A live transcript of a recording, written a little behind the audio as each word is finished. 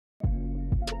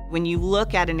When you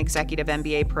look at an executive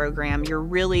MBA program, you're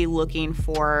really looking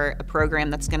for a program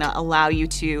that's going to allow you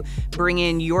to bring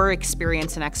in your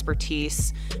experience and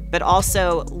expertise, but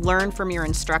also learn from your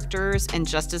instructors and,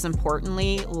 just as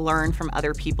importantly, learn from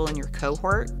other people in your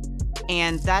cohort.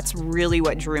 And that's really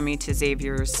what drew me to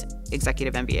Xavier's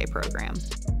executive MBA program.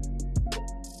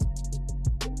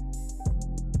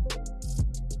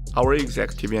 Our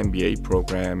executive MBA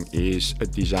program is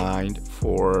designed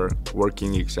for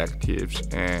working executives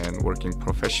and working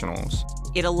professionals.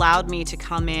 It allowed me to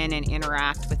come in and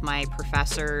interact with my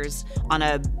professors on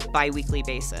a bi-weekly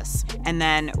basis. And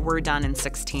then we're done in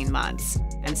 16 months.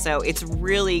 And so it's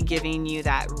really giving you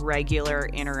that regular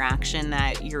interaction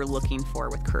that you're looking for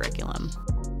with curriculum.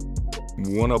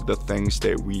 One of the things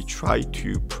that we try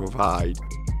to provide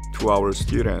to our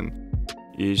students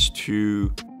is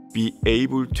to be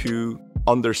able to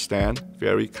understand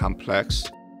very complex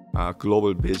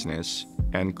global business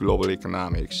and global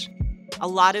economics. A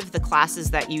lot of the classes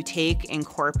that you take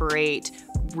incorporate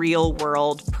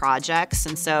real-world projects,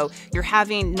 and so you're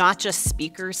having not just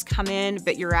speakers come in,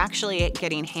 but you're actually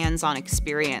getting hands-on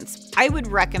experience. I would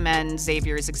recommend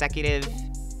Xavier's Executive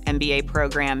MBA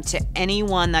program to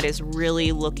anyone that is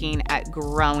really looking at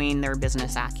growing their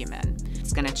business acumen.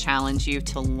 It's going to challenge you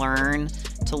to learn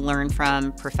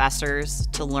from professors,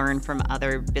 to learn from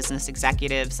other business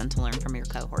executives, and to learn from your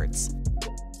cohorts.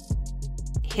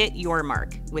 Hit your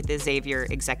mark with the Xavier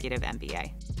Executive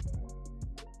MBA.